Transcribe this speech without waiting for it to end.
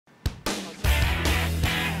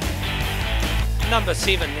number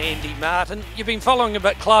 7, Andy Martin. You've been following a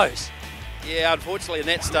bit close. Yeah, unfortunately in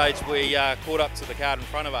that stage we caught up to the car in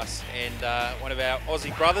front of us, and one of our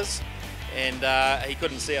Aussie brothers, and he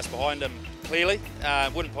couldn't see us behind him clearly,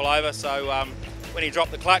 wouldn't pull over, so when he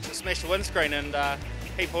dropped the clutch it smashed the windscreen, and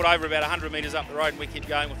he pulled over about 100 metres up the road and we kept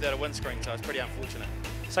going without a windscreen, so it's pretty unfortunate.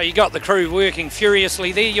 So you got the crew working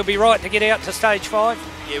furiously there. You'll be right to get out to stage 5?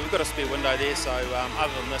 Yeah, we've got a spare window there, so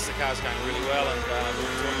other than this the car's going really well, and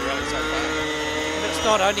we're enjoying the rally so far. And it's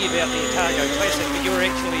not only about the Otago Classic, but you're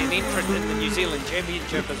actually an entrant in the New Zealand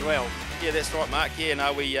Championship as well. Yeah, that's right, Mark. Yeah,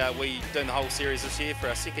 no, we doing the whole series this year for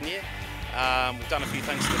our second year. We've done a few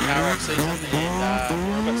things to the car off season, and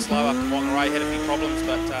we're a bit slow up in Whangarei, had a few problems,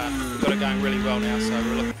 but we've got it going really well now, so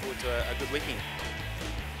we're looking forward to a good weekend.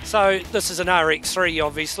 So this is an RX3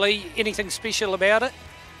 obviously. Anything special about it?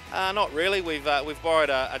 Not really. We've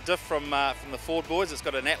borrowed a diff from the Ford boys. It's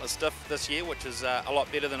got an Atlas diff this year, which is a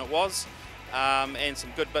lot better than it was, and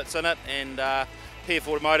some good bits in it. And PF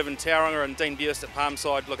Automotive in Tauranga and Dean Buist at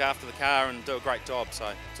Palmside look after the car and do a great job,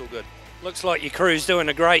 so it's all good. Looks like your crew's doing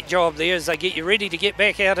a great job there as they get you ready to get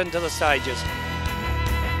back out into the stages.